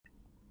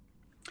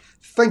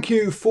Thank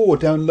you for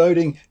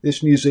downloading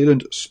this New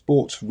Zealand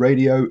Sports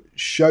Radio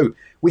show.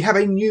 We have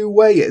a new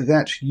way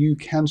that you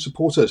can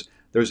support us.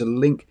 There is a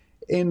link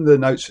in the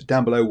notes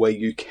down below where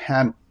you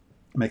can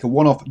make a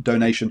one-off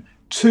donation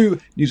to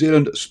New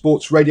Zealand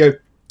Sports Radio.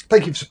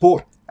 Thank you for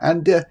support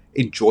and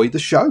enjoy the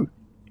show.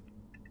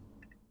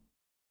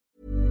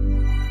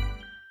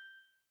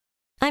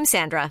 I'm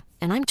Sandra,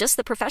 and I'm just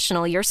the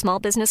professional your small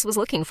business was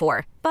looking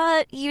for.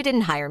 But you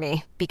didn't hire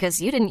me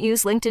because you didn't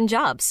use LinkedIn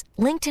Jobs.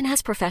 LinkedIn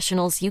has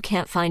professionals you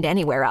can't find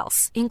anywhere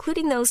else,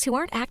 including those who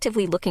aren't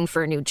actively looking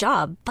for a new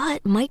job,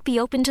 but might be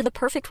open to the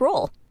perfect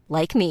role,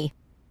 like me.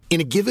 In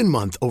a given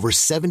month, over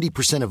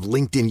 70% of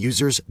LinkedIn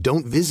users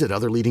don't visit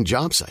other leading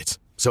job sites.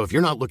 So if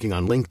you're not looking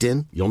on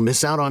LinkedIn, you'll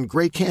miss out on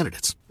great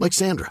candidates like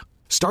Sandra.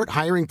 Start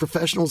hiring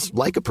professionals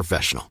like a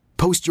professional.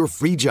 Post your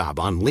free job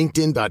on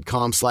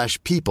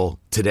linkedin.com/people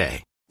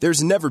today.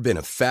 There's never been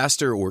a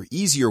faster or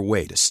easier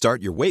way to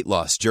start your weight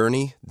loss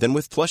journey than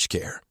with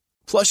PlushCare.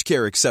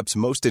 PlushCare accepts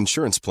most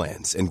insurance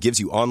plans and gives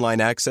you online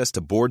access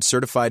to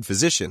board-certified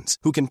physicians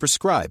who can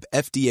prescribe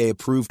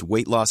FDA-approved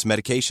weight loss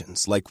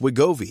medications like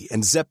Wegovy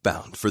and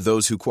Zepbound for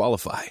those who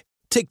qualify.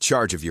 Take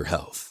charge of your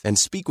health and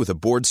speak with a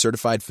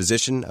board-certified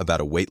physician about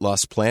a weight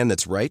loss plan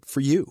that's right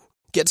for you.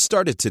 Get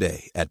started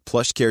today at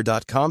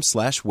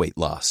plushcare.com/weight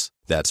loss.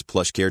 That's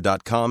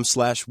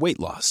plushcare.com/weight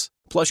loss.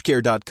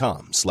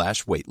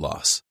 plushcare.com/weight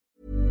loss.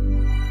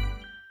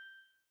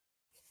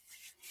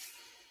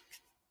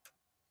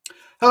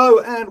 Hello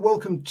and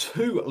welcome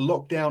to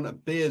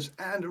Lockdown Beers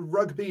and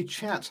Rugby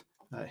Chat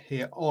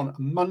here on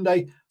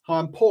Monday. Hi,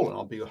 I'm Paul and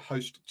I'll be your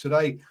host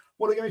today.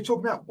 What are we going to be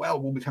talking about?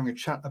 Well, we'll be having a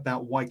chat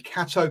about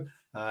Waikato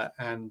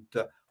and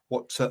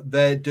what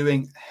they're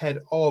doing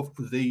ahead of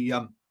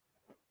the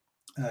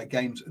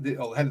games,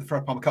 ahead of the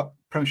Farah Palmer Cup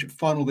Premiership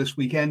final this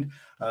weekend.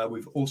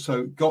 We've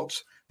also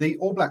got the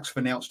All Blacks have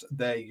announced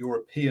their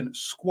European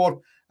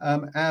squad,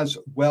 as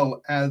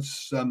well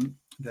as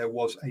there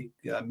was a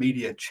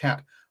media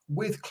chat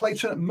with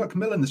Clayton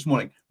McMillan this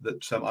morning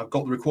that I've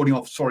got the recording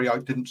of. Sorry, I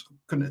couldn't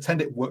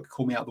attend it. Work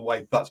called me out of the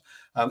way, but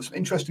some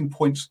interesting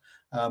points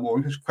or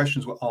interesting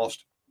questions were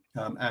asked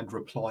and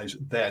replies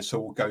there.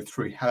 So we'll go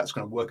through how that's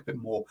going to work a bit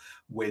more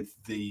with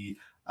the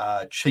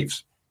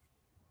Chiefs.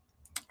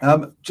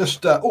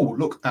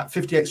 Look at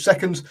 58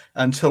 seconds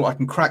until I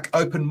can crack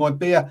open my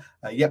beer.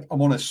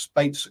 I'm on a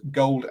Speight's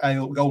gold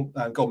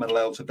medal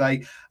ale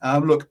today.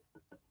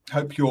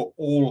 Hope you're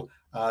all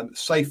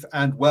safe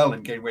and well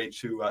and getting ready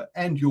to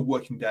end your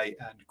working day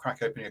and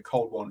crack open a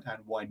cold one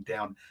and wind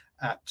down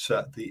at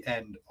the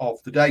end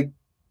of the day.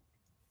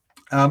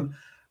 We'll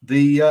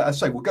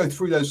go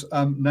through those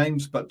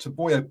names, but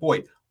boy, oh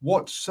boy,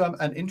 what's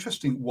an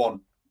interesting one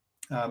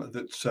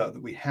that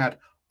we had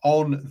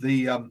on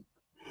the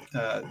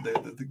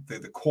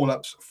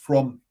call-ups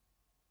from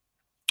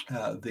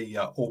the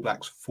All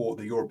Blacks for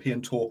the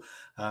European tour,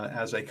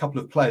 as a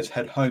couple of players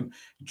head home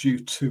due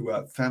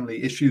to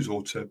family issues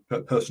or to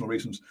personal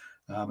reasons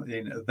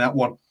in that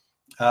one.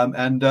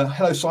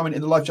 Hello, Simon,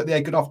 in the live chat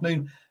there. Good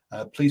afternoon.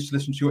 Pleased to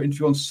listen to your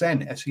interview on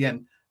SEN,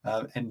 S-E-N,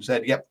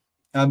 NZ. Yep.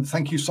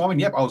 Thank you, Simon.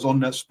 Yep, I was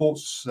on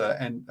Sports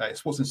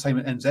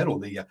Entertainment NZ, or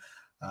the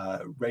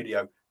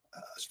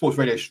sports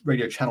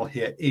radio channel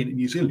here in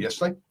New Zealand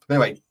yesterday. But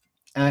anyway,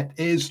 it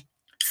is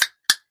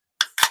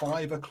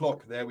 5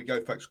 o'clock. There we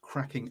go, folks,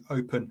 cracking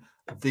open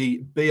the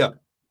beer.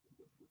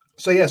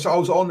 So I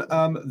was on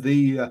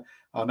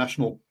our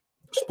national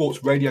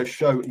sports radio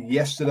show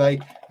yesterday,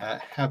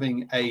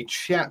 having a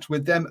chat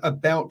with them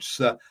about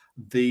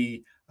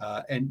the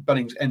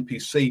Bunnings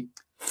NPC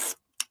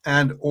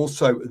and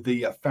also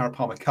the Farah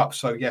Palmer Cup.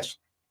 So yes,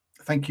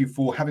 thank you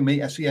for having me,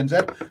 SENZ,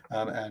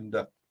 and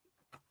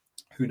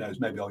who knows,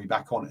 maybe I'll be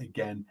back on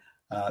again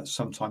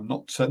sometime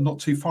not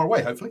too far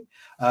away, hopefully,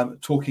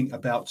 talking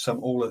about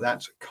all of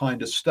that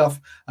kind of stuff,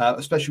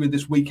 especially with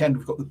this weekend.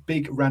 We've got the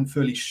big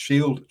Ranfurly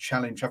Shield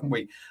Challenge, haven't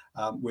we,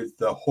 with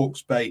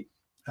Hawke's Bay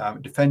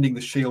defending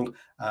the Shield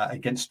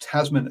against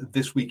Tasman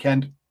this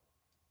weekend.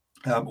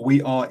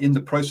 We are in the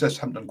process,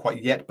 haven't done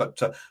quite yet,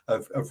 but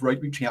of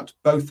reaching out to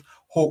both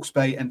Hawke's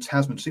Bay and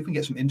Tasman to see if we can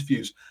get some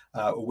interviews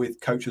with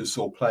coaches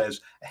or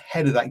players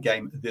ahead of that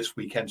game this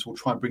weekend. So we'll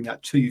try and bring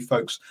that to you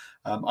folks.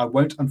 I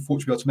won't,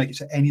 unfortunately, be able to make it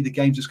to any of the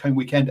games this coming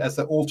weekend as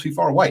they're all too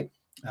far away.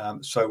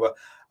 But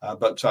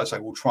as I say,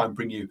 we'll try and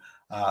bring you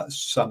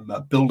some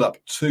build-up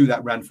to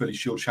that Ranfurly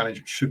Shield Challenge.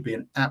 It should be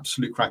an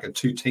absolute cracker.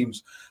 Two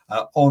teams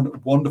on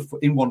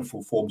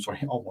wonderful form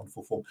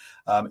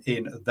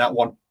in that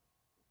one.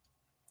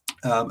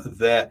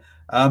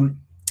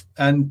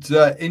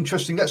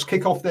 Interesting. Let's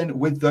kick off then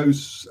with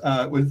those.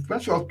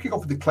 I'll kick off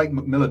with the Clayton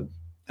McMillan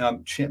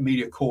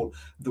media call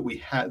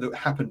that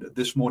happened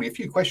this morning. A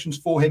few questions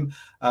for him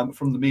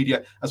from the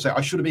media. As I say,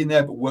 I should have been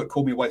there, but work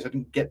called me away, so I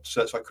didn't get.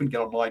 So I couldn't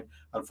get online,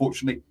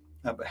 unfortunately.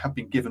 But have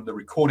been given the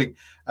recording.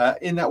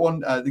 In that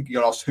one, you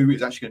got asked who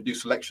is actually going to do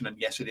selection, and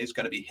yes, it is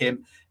going to be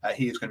him.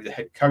 He is going to be the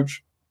head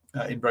coach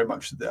in very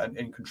much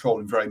in control,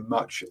 and very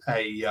much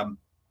a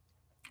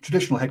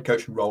traditional head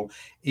coaching role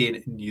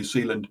in New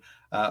Zealand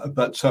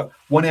But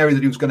one area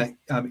that he was going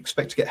to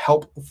expect to get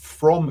help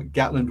from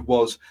Gatland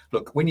was,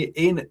 look, when you're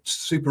in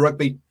Super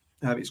Rugby,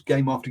 it's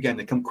game after game.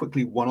 They come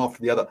quickly one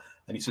after the other.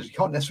 And he says you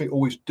can't necessarily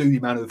always do the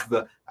amount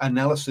of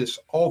analysis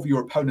of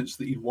your opponents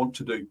that you'd want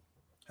to do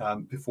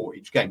before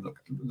each game. Look,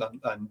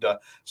 and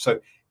so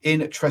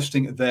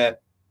interesting there.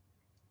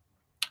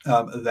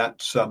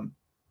 That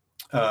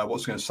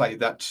what's going to say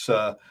that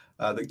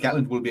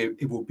Gatland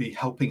will be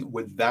helping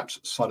with that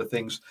side of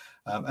things.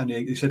 And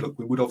he said, look,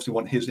 we would obviously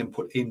want his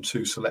input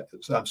into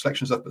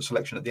selection stuff, but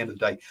selection at the end of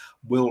the day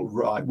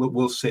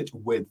will sit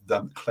with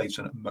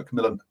Clayton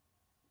McMillan.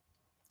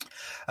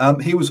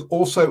 He was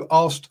also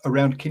asked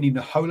around Kini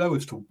Naholo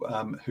as to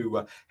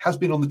who has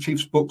been on the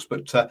Chiefs' books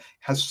but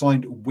has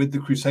signed with the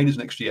Crusaders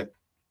next year.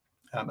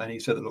 And he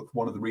said that, look,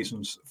 one of the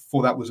reasons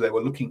for that was they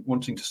were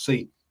wanting to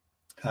see,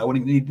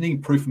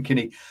 need proof from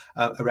Kinney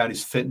around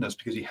his fitness,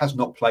 because he has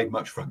not played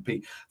much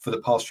rugby for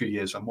the past few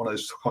years. And one of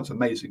those comments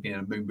amazing being in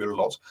a Moonbill a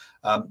lot.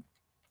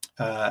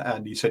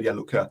 And he said, yeah,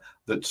 look, that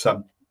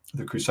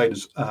the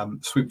Crusaders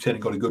swooped in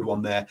and got a good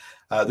one there.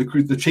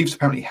 The Chiefs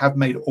apparently have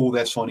made all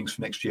their signings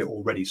for next year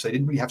already, so they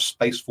didn't really have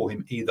space for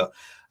him either.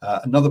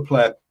 Another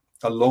player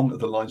along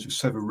the lines of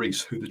Sever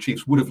Reece, who the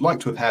Chiefs would have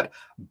liked to have had,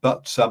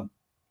 but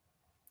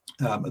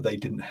they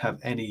didn't have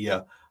any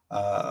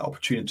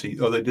opportunity,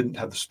 or they didn't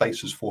have the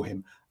spaces for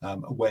him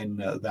when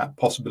that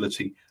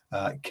possibility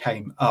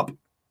came up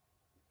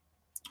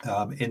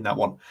in that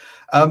one.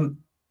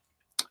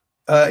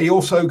 He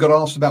also got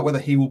asked about whether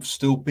he will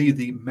still be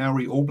the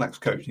Maori All Blacks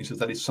coach. He says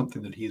that is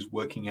something that he is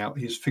working out,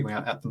 he's figuring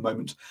out at the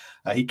moment.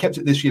 He kept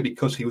it this year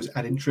because he was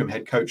an interim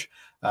head coach,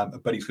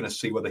 but he's going to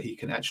see whether he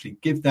can actually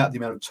give that the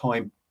amount of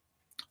time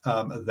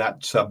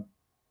that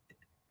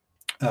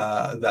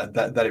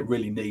it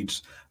really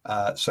needs.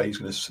 So he's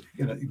going to,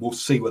 we'll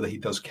see whether he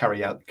does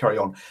carry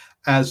on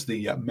as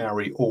the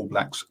Maori All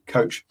Blacks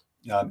coach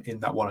in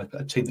that one,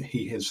 a team that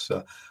he has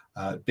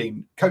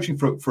been coaching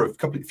for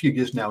a few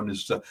years now, and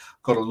has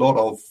got a lot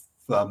of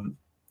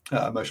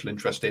emotional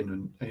interest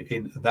in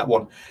that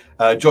one.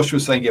 Joshua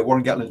was saying, yeah,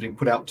 Warren Gatland has been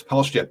put out to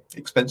pasture,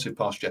 expensive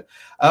pasture.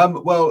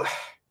 Well,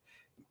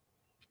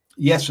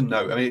 yes and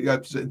no. I mean,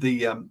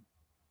 the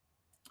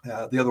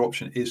other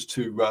option is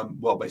to,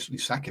 basically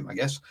sack him, I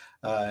guess,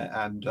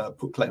 and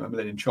put Clayton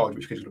McMillan in charge,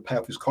 which is going to pay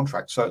off his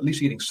contract. So at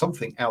least you're getting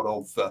something out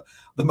of the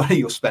money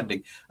you're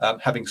spending,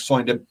 having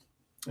signed him.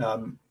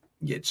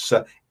 It's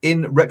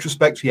in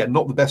retrospect,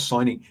 not the best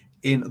signing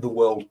in the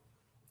world,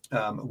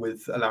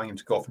 with allowing him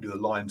to go off and do the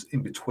Lions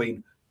in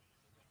between.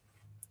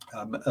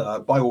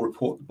 By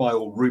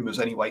all rumours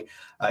anyway,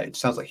 it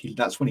sounds like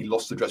that's when he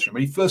lost the dressing room.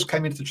 When he first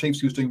came into the Chiefs,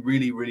 he was doing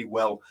really, really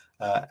well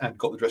and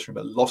got the dressing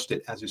room, but lost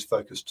it as his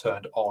focus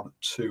turned on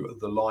to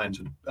the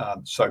Lions. And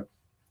so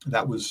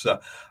that was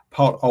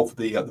part of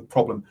the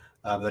problem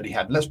that he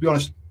had. And let's be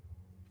honest,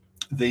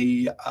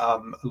 the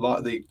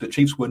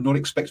Chiefs were not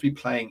expected to be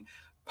playing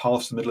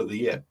past the middle of the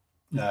year.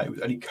 It was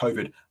only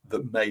COVID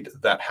that made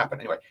that happen.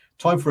 Anyway,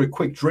 time for a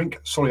quick drink.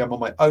 Sorry, I'm on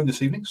my own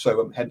this evening,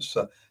 so hence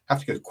have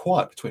to go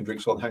quiet between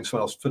drinks while having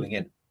someone else filling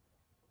in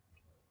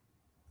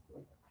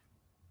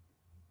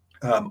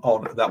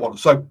on that one.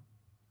 So,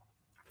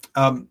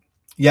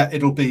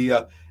 it'll be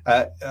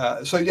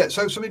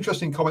so some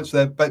interesting comments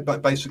there.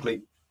 But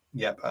basically,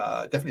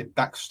 definitely a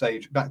back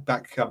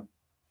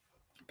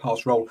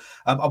pass roll.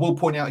 I will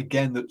point out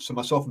again that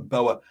myself and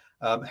Boa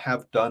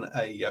have done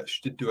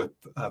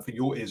for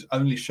your ears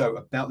only show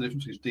about the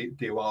differences between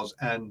DORs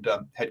and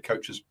head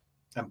coaches,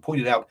 and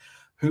pointed out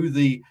who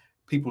the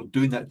people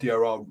doing that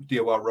DOR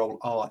role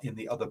are in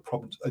the other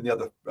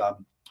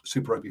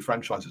Super Rugby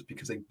franchises,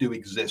 because they do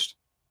exist.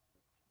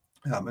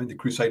 And the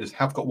Crusaders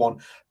have got one,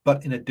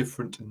 but in a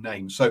different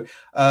name. So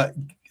have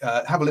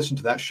a listen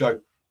to that show.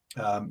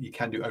 You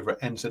can do over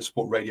at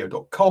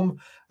nzsportradio.com.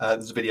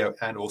 There's a video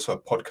and also a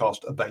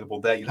podcast available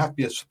there. You'll have to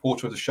be a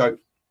supporter of the show.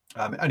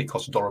 It only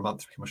costs $1 a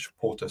month to become a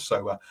supporter.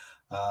 So,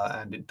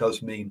 and it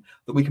does mean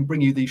that we can bring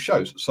you these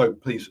shows. So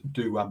please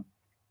do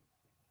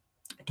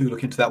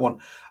look into that one.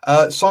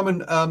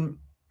 Simon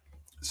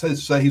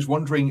says he's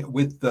wondering,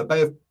 with the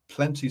Bay of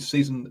Plenty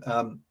season,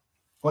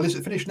 is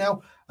it finished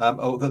now?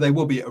 That they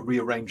will be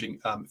rearranging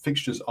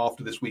fixtures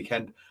after this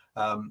weekend.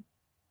 But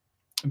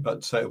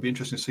it'll be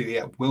interesting to see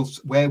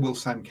where will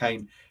Sam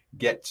Cane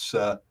get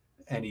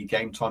any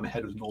game time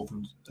ahead of the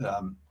Northern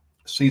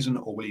season,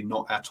 or will he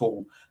not at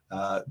all?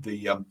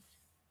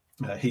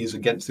 He's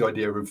against the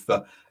idea of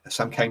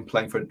Sam Cane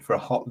playing for a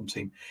Heartland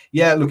team.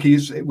 Yeah, look,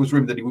 it was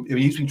rumored that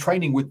he's been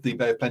training with the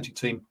Bay of Plenty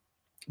team,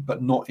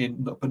 but not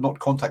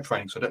contact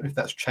training. So I don't know if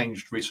that's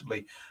changed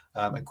recently,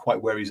 and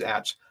quite where he's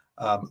at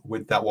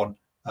with that one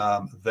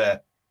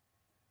there.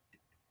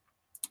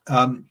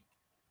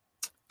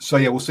 So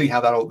yeah, we'll see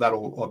how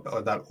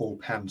that all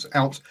pans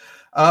out.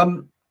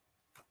 Simon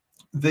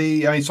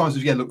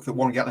says, look, that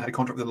Warren Gatland had a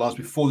contract with the Lions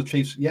before the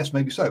Chiefs. Yes,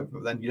 maybe so,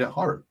 but then you don't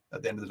hire him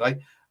at the end of the day.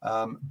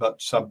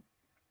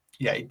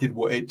 It did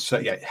work.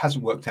 It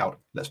hasn't worked out.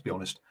 Let's be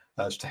honest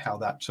as to how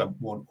that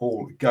one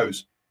all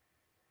goes.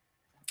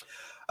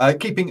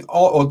 Moving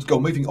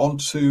on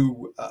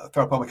to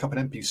Farah Palmer Cup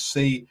and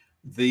NPC.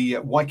 The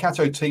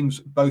Waikato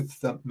teams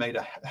both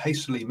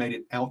hastily made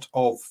it out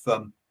of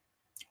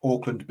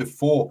Auckland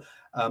before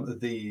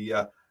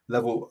the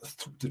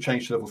to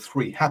change to level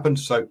 3 happened.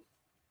 So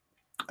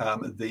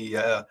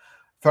the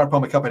Farah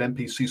Palmer Cup and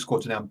NPC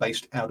squads are now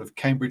based out of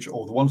Cambridge,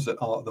 or the ones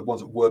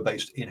that were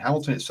based in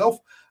Hamilton itself.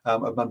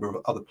 A number of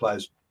other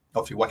players,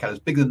 obviously Waikato is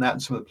bigger than that,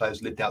 and some of the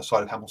players lived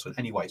outside of Hamilton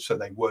anyway, so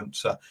they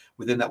weren't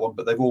within that one.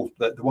 But the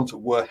ones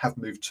that have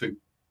moved to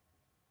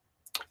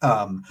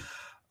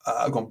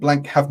gone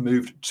blank, have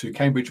moved to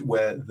Cambridge,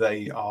 where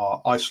they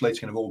are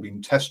isolating and have all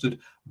been tested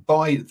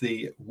by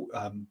the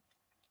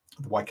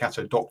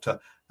Waikato doctor,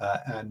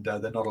 and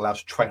they're not allowed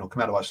to train or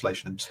come out of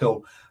isolation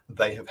until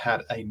they have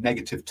had a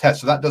negative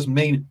test. So that does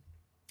mean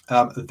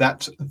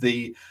that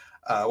the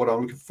what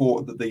I'm looking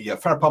for, that the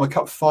Farah Palmer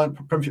Cup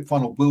Premiership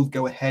final will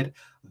go ahead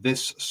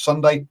this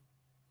Sunday.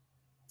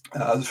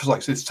 This was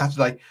like this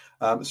Saturday.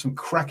 Some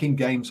cracking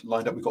games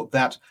lined up. We've got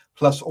that,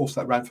 plus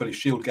also that Ranfurly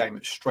Shield game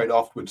straight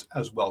afterwards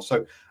as well.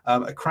 So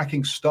a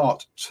cracking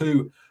start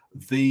to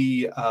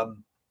the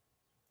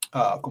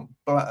for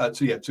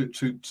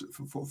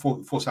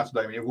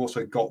Saturday. We've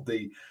also got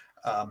the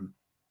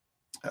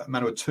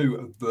Manawatu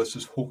 2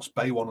 versus Hawke's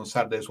Bay one on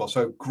Saturday as well.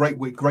 So great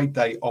week, great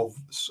day of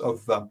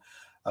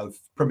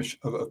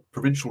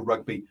provincial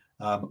rugby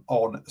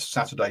on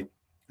Saturday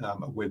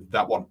with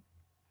that one.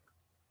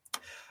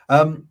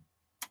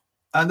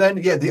 And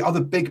then, the other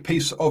big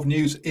piece of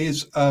news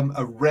is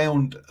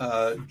around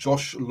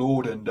Josh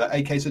Lord, and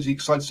AK says he's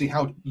excited to see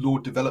how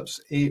Lord develops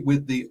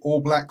with the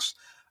All Blacks.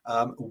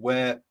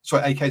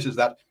 AK says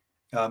that,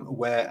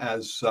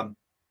 whereas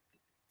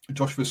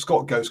Joshua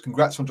Scott goes,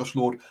 congrats on Josh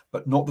Lord,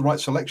 but not the right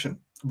selection.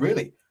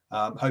 Really?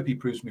 Hope he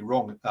proves me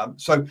wrong.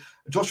 So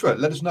Joshua,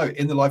 let us know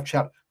in the live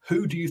chat,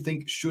 who do you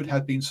think should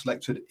have been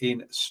selected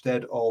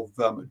instead of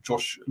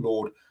Josh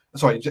Lord?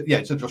 Sorry,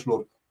 instead of Josh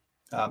Lord,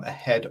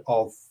 ahead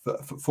of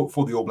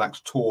for the All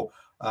Blacks tour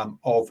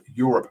of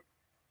Europe.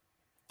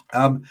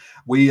 Of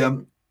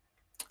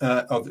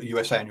the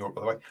USA and Europe,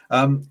 by the way.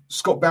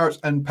 Scott Barrett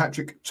and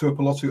Patrick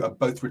Tuipulotu are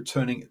both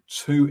returning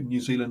to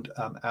New Zealand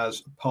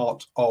as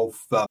part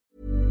of...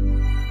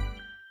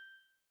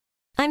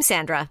 I'm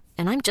Sandra,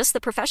 and I'm just the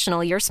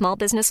professional your small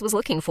business was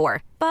looking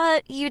for.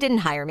 But you didn't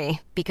hire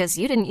me because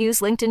you didn't use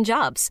LinkedIn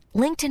Jobs.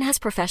 LinkedIn has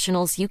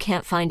professionals you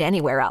can't find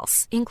anywhere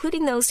else,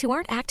 including those who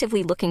aren't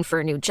actively looking for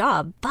a new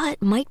job,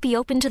 but might be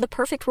open to the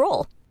perfect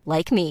role,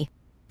 like me.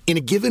 In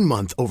a given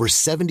month, over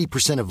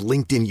 70% of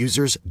LinkedIn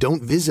users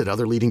don't visit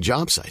other leading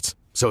job sites.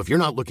 So if you're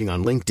not looking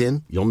on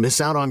LinkedIn, you'll miss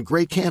out on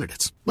great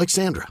candidates like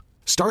Sandra.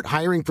 Start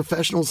hiring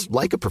professionals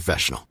like a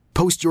professional.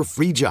 Post your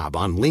free job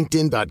on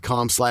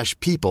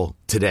linkedin.com/people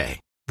today.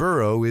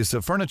 Burrow is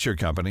a furniture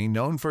company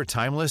known for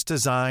timeless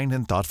design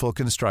and thoughtful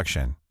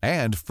construction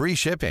and free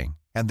shipping,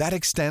 and that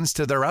extends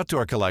to their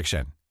outdoor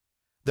collection.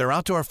 Their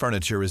outdoor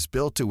furniture is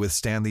built to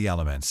withstand the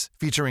elements,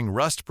 featuring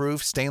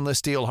rust-proof stainless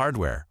steel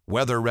hardware,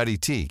 weather-ready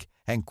teak,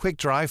 and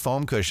quick-dry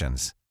foam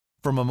cushions.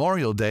 For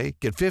Memorial Day,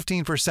 get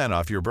 15%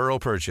 off your Burrow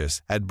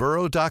purchase at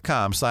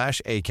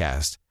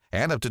burrow.com/ACAST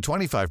and up to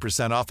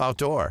 25% off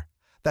outdoor.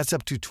 That's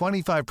up to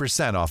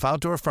 25% off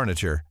outdoor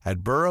furniture at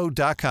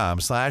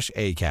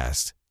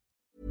burrow.com/ACAST.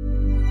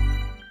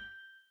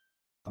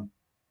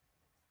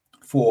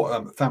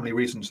 For family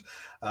reasons,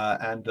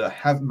 and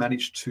have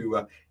managed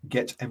to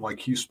get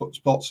NYQ spots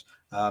with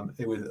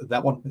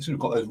that one. They seem to have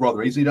got those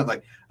rather easy, don't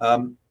they?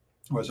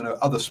 Whereas I know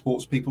other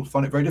sports people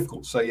find it very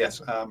difficult. So yes,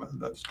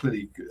 that's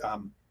clearly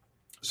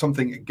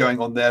something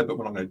going on there, but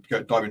we're not going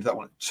to dive into that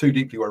one too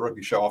deeply. We're a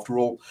rugby show after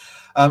all.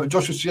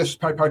 Joshua suggests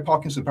Parry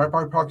Parkinson.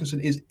 Parry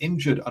Parkinson is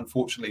injured,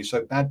 unfortunately,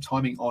 so bad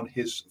timing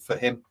for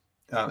him.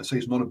 So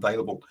he's not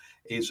available,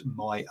 is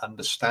my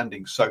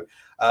understanding. So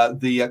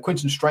the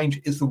Quinton Strange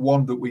is the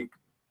one that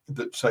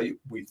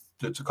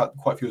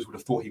quite a few of us would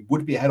have thought he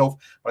would be ahead of,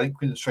 but I think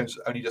Quinton Strange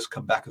has only just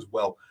come back as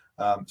well.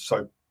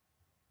 So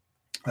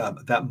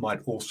that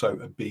might also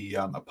be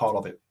a part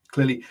of it.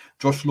 Clearly,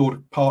 Josh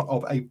Lord, part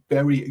of a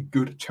very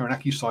good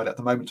Taranaki side at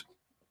the moment.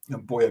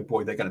 And boy, oh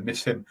boy, they're going to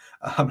miss him.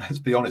 Let's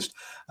be honest.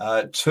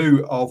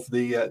 Two of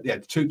the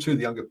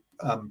younger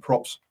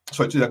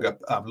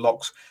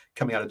locks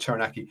coming out of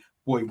Taranaki.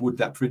 Boy, would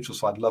that provincial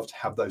side love to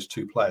have those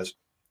two players.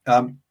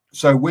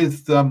 So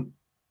with gone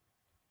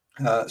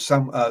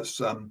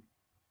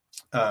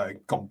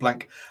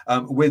blank,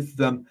 with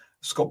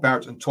Scott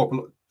Barrett and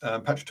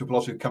Patrick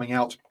Tuipulotu coming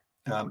out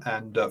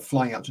and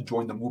flying out to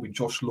join them will be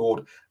Josh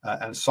Lord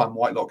and Sam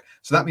Whitelock.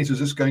 So that means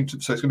it's going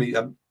to be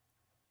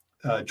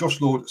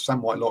Josh Lord,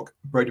 Sam Whitelock,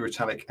 Brady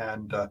Retallick,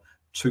 and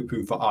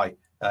Tupu Va'ai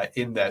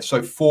in there.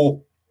 So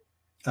four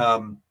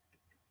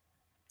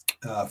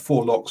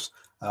locks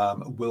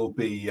will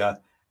be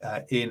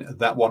in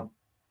that one.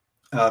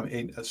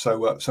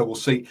 So we'll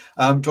see.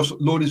 Josh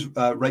Lord is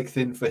rake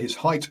thin for his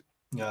height.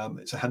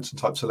 It's a Hanson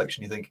type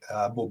selection, you think.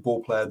 More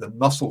ball player than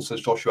muscle, says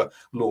Joshua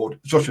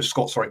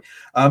Scott, sorry.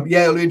 It'll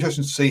be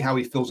interesting to see how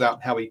he fills out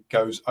and how he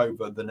goes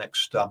over the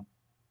next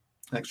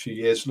few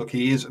years. Look,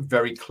 he is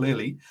very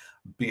clearly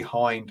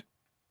behind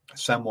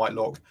Sam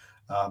Whitelock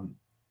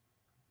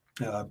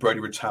Brody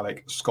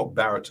Retallick, Scott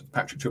Barrett,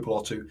 Patrick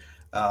Tuipulotu,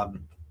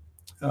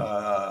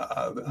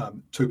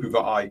 Tupu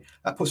Va'ai.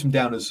 That puts him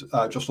down as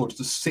Josh Lord as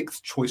the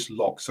 6th choice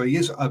lock. So he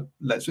is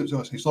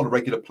he's not a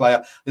regular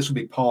player. This will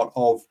be part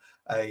of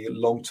a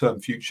long-term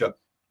future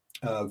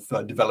of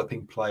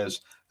developing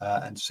players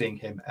and seeing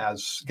him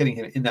as getting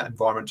him in that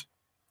environment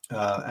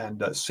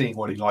and seeing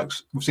what he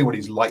likes, seeing what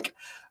he's like,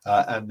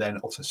 and then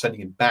also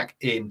sending him back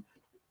in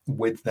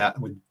with that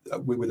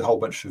with a whole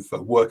bunch of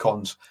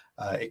work-ons,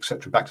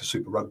 etc. back to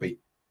Super Rugby.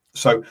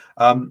 So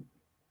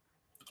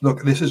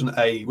look, this isn't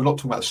we're not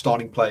talking about a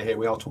starting player here.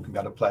 We are talking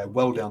about a player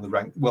well down the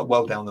rank,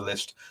 well down the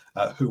list,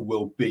 who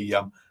will be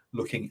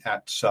looking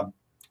at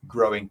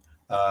growing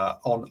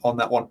on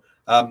that one.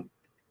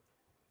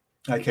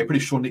 Okay, pretty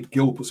sure Nick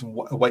Gill put some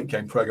weight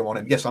gain program on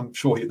him. Yes, I'm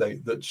sure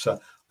that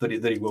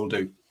he will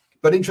do.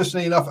 But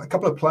interestingly enough, a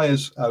couple of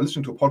players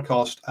listening to a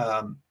podcast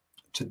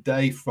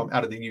today from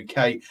out of the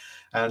UK,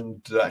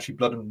 and actually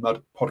Blood and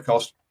Mud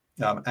podcast,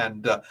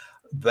 and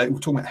they were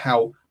talking about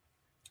how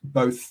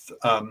both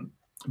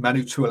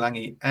Manu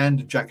Tuolangi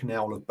and Jack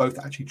Nowell have both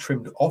actually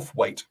trimmed off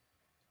weight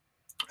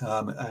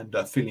and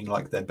feeling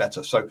like they're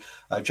better. So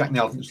Jack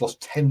Nowell, I think, has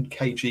lost 10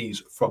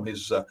 kgs from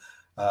his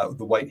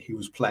the weight he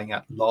was playing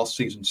at last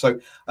season. So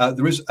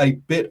there is a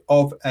bit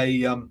of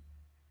a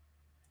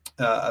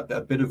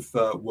bit of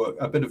work,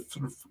 a bit of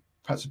sort of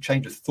perhaps a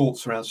change of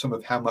thoughts around some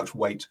of how much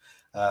weight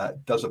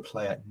does a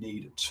player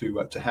need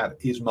to have.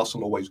 Is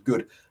muscle always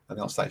good? And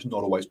the answer is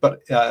not always.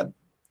 But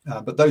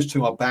those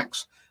two are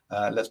backs.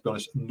 Let's be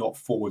honest, not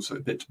forward, so a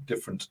bit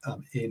different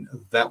in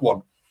that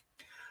one.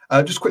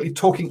 Just quickly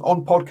talking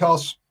on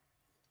podcasts.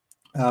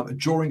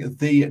 During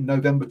the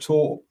November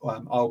tour,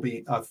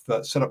 I've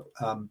set up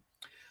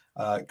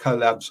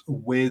collabs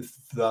with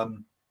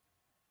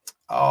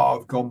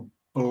I've gone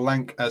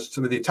blank as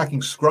to the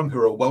Attacking Scrum, who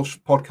are a Welsh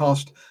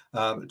podcast,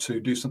 to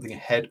do something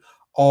ahead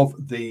of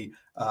the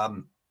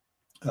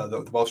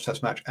Welsh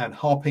Test match, and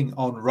Harping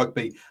on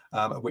Rugby,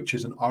 which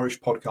is an Irish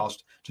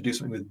podcast, to do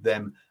something with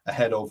them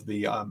ahead of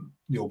the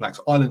All Blacks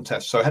Ireland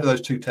Test. So ahead of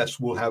those two tests,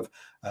 we'll have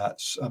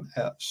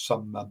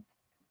some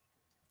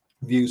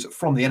views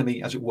from the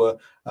enemy, as it were,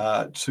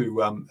 as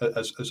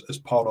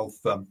part of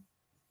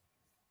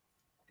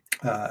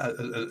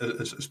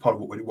as part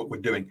of what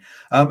we're doing.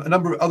 A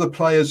number of other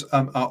players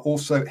are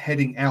also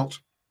heading out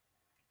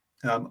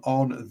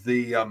on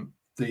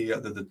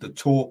the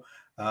tour,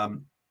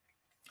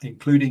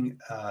 including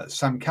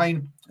Sam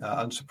Cane,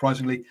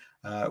 unsurprisingly,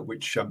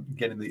 which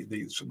again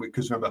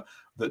because remember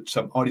that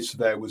Ardie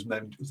Savea was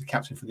named as the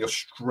captain for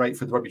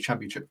the Rugby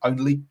Championship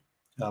only,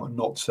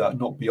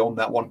 not beyond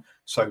that one.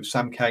 So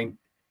Sam Cane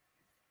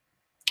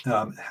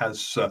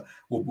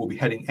will be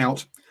heading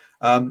out.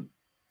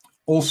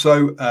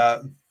 Also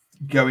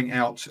going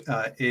out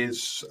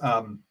is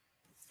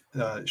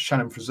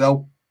Shannon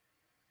Frizzell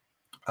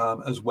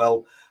as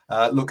well.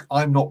 Look,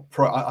 I'm not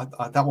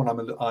that one.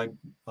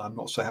 I'm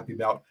not so happy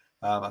about.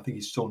 I think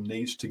he still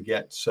needs to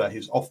get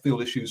his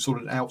off-field issues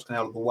sorted out and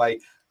out of the way.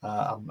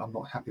 I'm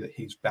not happy that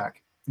he's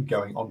back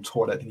going on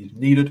tour. I don't think he's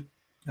needed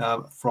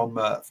from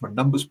a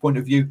numbers point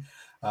of view.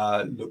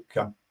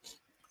 Joshua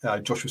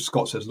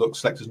Scott says, "Look,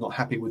 selector's not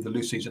happy with the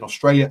Lucies in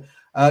Australia."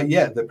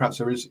 Perhaps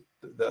there is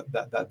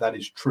that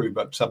is true,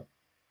 but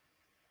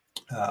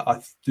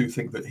I do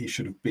think that he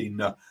should have been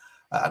not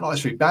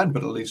necessarily banned,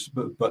 but at least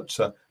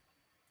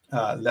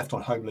left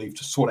on home leave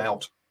to sort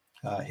out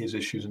his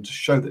issues and to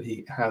show that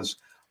he has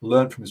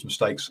learned from his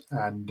mistakes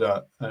and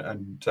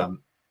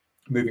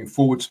moving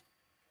forwards.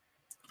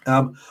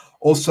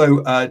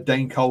 Also,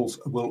 Dane Coles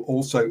will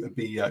also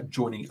be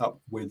joining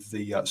up with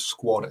the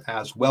squad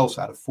as well.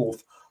 So, I had a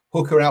fourth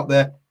hooker out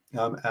there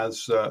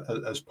as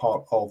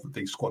part of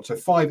the squad. So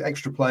 5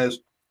 extra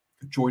players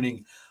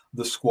joining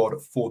the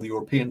squad for the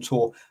European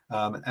tour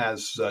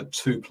as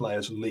 2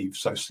 players leave.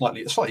 So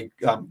slightly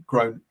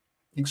grown,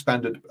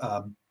 expanded.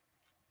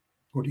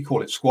 What do you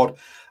call it? Squad.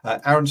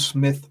 Aaron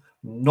Smith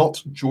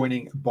not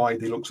joining by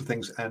the looks of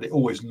things, and it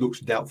always looks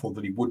doubtful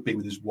that he would be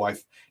with his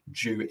wife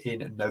due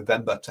in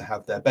November to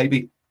have their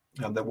baby.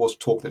 And there was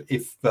talk that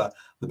if the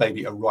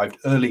baby arrived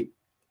early,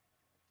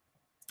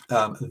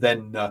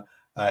 then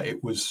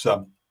it was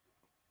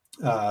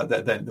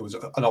then there was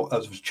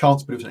a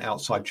chance, but it was an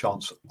outside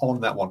chance on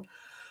that one.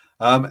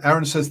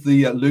 Aaron says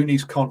the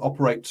loonies can't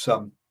operate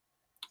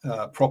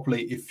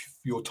properly if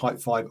your type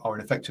 5 are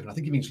ineffective. And I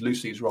think he means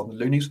Lucies rather than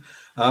loonies,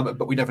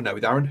 but we never know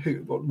with Aaron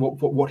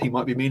what he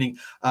might be meaning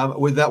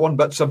with that one.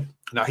 But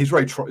no, he's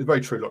very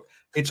true. Look,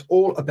 it's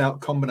all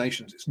about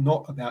combinations. It's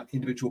not about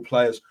individual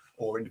players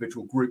or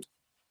individual groups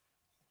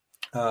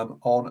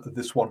on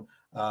this one.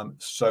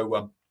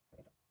 So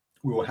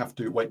we will have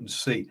to wait and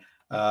see.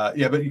 But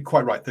you're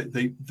quite right.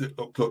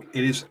 Look,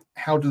 it is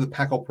how do the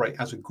pack operate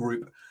as a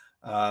group,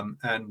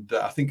 and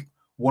I think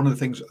one of the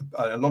things,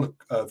 a lot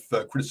of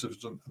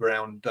criticism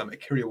around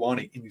Akira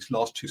Ioane in these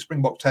last 2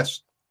 Springbok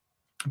tests,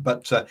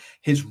 but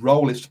his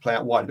role is to play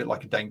out wide, a bit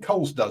like a Dane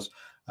Coles does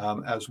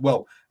as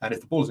well. And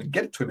if the ball doesn't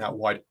get to him out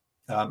wide,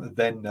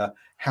 then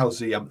how's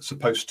he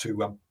supposed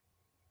to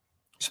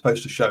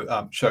supposed to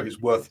show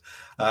his worth.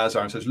 As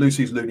Aaron says,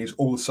 Lucy's, Loonies,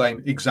 all the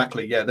same.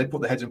 Exactly. Yeah, they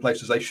put their heads in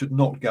places they should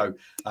not go.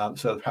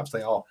 So perhaps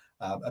they are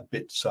a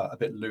bit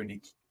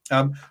loony.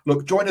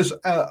 Look, join us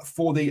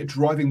for the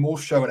Driving More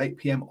show at 8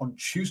 p.m. on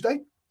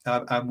Tuesday,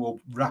 and we'll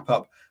wrap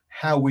up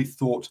how we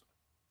thought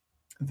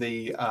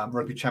the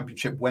Rugby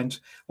Championship went.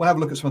 We'll have a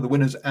look at some of the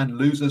winners and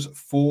losers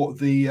for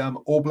the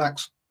All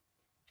Blacks,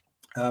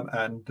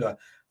 and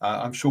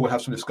I'm sure we'll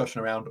have some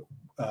discussion around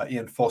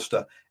Ian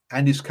Foster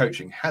and his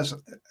coaching. Has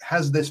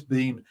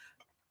he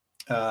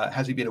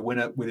been a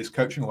winner with his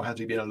coaching, or has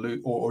he been a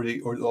or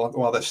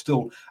are there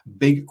still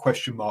big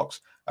question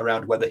marks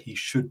around whether he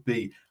should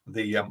be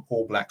the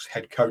All Blacks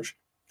head coach?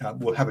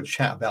 We'll have a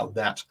chat about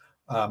that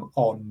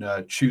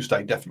on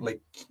Tuesday, definitely.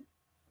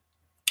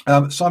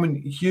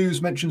 Simon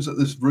Hughes mentions that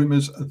there's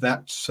rumours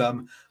that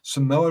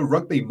Samoa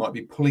Rugby might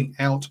be pulling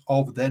out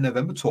of their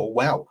November tour.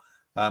 Wow,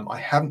 I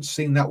haven't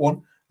seen that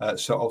one.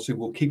 So obviously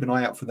we'll keep an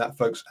eye out for that,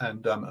 folks,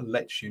 and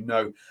let you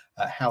know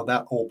how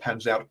that all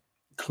pans out.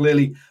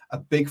 Clearly, a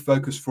big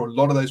focus for a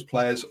lot of those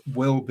players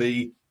will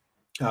be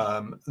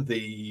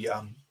the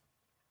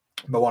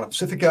Moana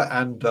Pacifica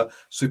and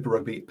Super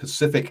Rugby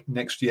Pacific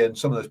next year. And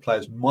some of those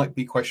players might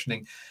be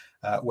questioning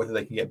whether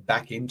they can get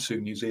back into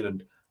New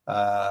Zealand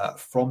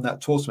from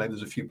that tour. So maybe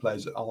there's a few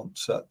players that aren't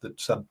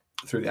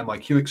through the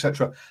MIQ,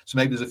 etc. So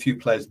maybe there's a few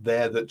players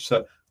there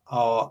that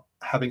are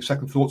having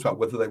second thoughts about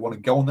whether they want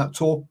to go on that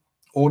tour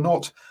or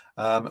not.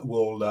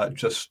 We'll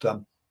just,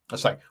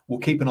 we'll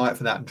keep an eye out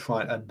for that and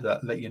try and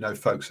let you know,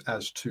 folks,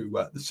 as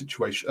to the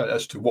situation,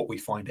 as to what we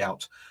find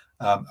out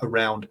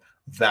around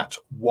that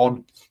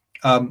one.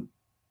 Where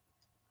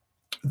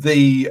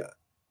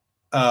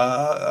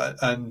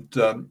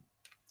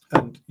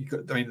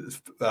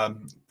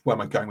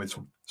am I going with this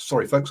one?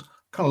 Sorry, folks.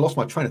 Kind of lost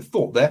my train of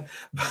thought there.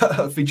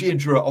 Fiji and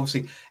Drua,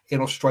 obviously, in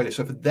Australia.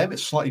 So for them,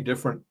 it's slightly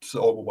different,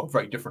 or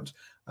very different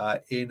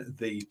in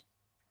the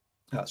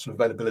sort of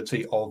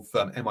availability of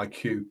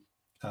MIQ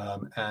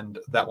and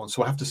that one.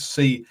 So I have to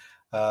see.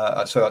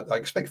 So I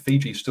expect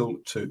Fiji still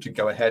to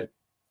go ahead.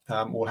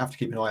 We'll have to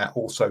keep an eye out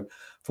also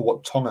for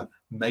what Tonga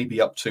may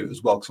be up to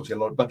as well, because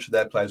obviously a bunch of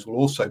their players will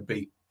also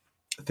be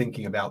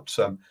thinking about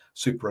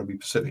Super Rugby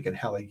Pacific and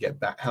how they get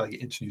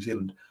into New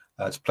Zealand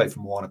to play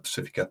for Moana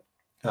Pacifica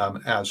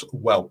as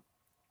well.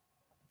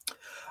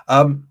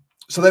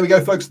 So there we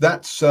go, folks.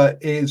 That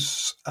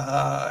is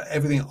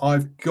everything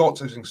I've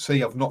got. As you can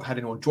see, I've not had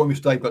anyone join me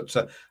today, but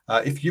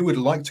if you would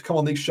like to come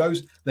on these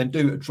shows, then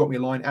do drop me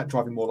a line at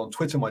Driving More on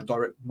Twitter. My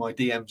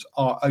DMs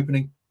are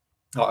opening.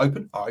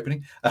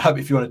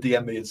 If you want to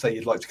DM me and say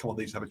you'd like to come on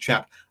these and have a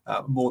chat,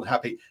 more than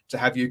happy to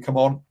have you come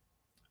on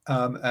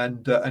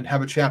and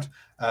have a chat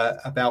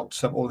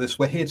about all of this.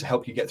 We're here to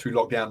help you get through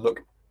lockdown.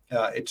 Look,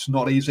 it's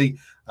not easy.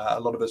 A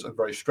lot of us are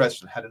very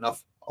stressed and had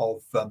enough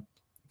of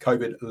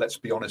COVID, let's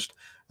be honest.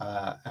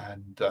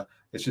 And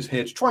it's just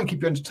here to try and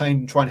keep you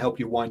entertained and try and help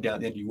you wind down at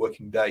the end of your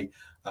working day.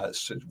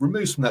 So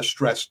remove some of that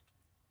stress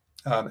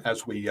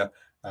as we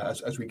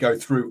go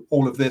through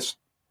all of this.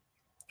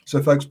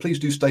 So, folks, please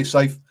do stay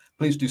safe.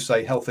 Please do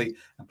stay healthy,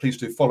 and please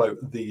do follow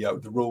the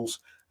rules.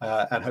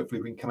 And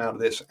hopefully we can come out of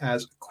this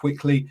as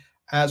quickly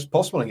as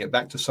possible and get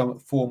back to some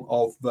form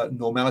of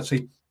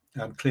normality.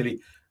 And clearly,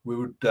 we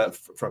would,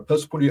 from a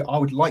personal point of view, I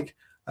would like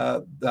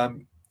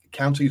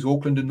counties,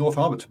 Auckland and North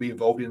Harbour, to be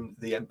involved in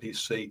the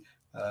NPC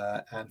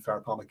and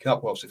Farah Palmer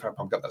Cup. Well, obviously, Farah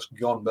Palmer Cup, that's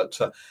gone, but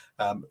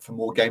for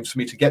more games for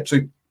me to get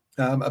to.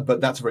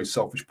 But that's a very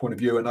selfish point of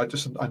view, and I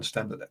just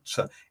understand that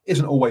that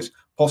isn't always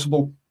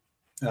possible.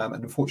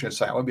 And unfortunately, I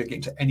say I won't be getting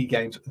to any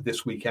games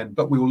this weekend,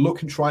 but we will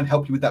look and try and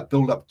help you with that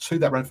build-up to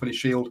that Ranfurly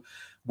Shield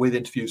with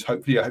interviews,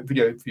 hopefully,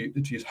 video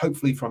interviews,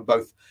 hopefully from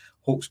both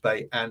Hawke's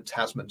Bay and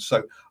Tasman.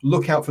 So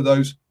look out for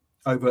those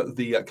over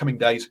the coming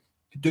days.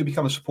 Do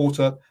become a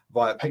supporter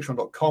via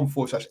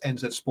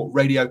patreon.com/NZ Sport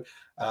Radio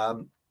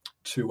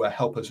to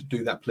help us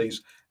do that,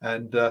 please.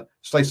 And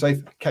stay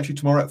safe. Catch you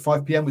tomorrow at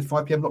 5 p.m. with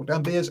 5 p.m.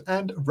 Lockdown Beers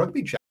and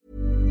Rugby Chat.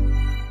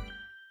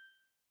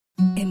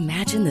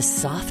 Imagine the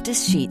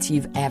softest sheets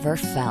you've ever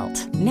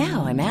felt.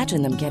 Now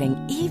imagine them getting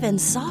even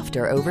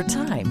softer over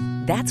time.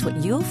 That's what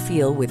you'll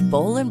feel with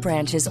Boll &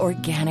 Branch's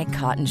organic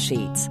cotton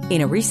sheets.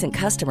 In a recent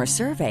customer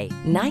survey,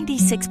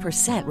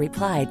 96%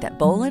 replied that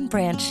Boll &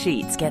 Branch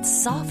sheets get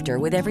softer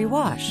with every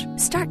wash.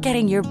 Start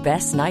getting your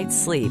best night's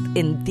sleep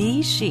in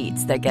these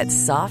sheets that get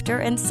softer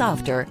and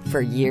softer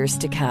for years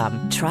to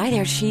come. Try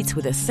their sheets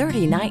with a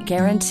 30-night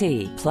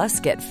guarantee.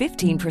 Plus, get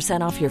 15%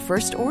 off your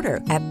first order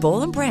at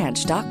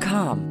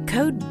bollandbranch.com.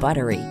 Code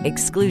BUTTERY.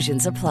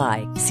 Exclusions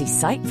apply. See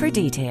site for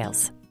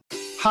details.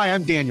 Hi,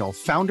 I'm Daniel,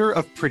 founder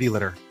of Pretty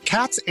Litter.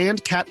 Cats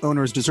and cat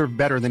owners deserve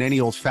better than any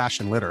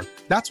old-fashioned litter.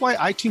 That's why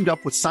I teamed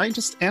up with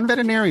scientists and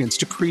veterinarians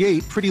to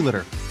create Pretty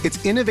Litter.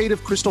 Its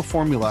innovative crystal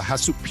formula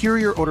has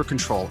superior odor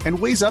control and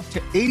weighs up to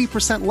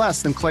 80%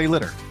 less than clay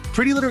litter.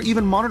 Pretty Litter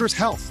even monitors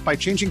health by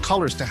changing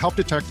colors to help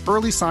detect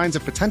early signs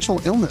of potential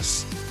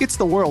illness. It's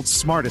the world's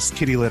smartest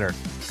kitty litter.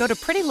 Go to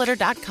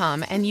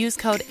prettylitter.com and use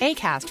code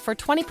ACAST for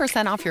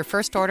 20% off your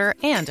first order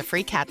and a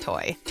free cat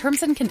toy.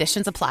 Terms and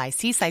conditions apply.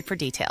 See site for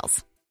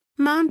details.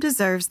 Mom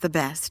deserves the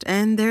best,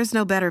 and there's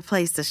no better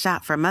place to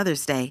shop for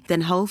Mother's Day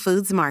than Whole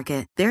Foods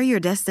Market. They're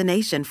your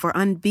destination for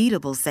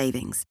unbeatable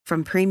savings,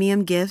 from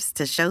premium gifts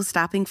to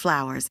show-stopping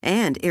flowers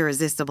and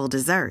irresistible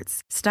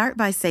desserts. Start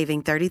by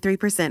saving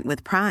 33%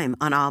 with Prime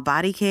on all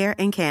body care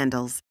and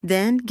candles.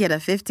 Then get a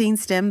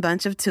 15-stem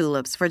bunch of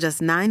tulips for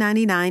just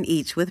 $9.99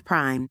 each with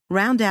Prime.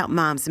 Round out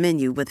Mom's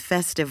menu with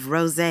festive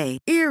rosé,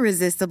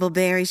 irresistible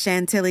berry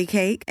chantilly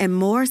cake, and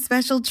more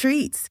special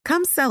treats.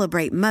 Come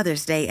celebrate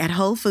Mother's Day at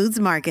Whole Foods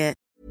Market.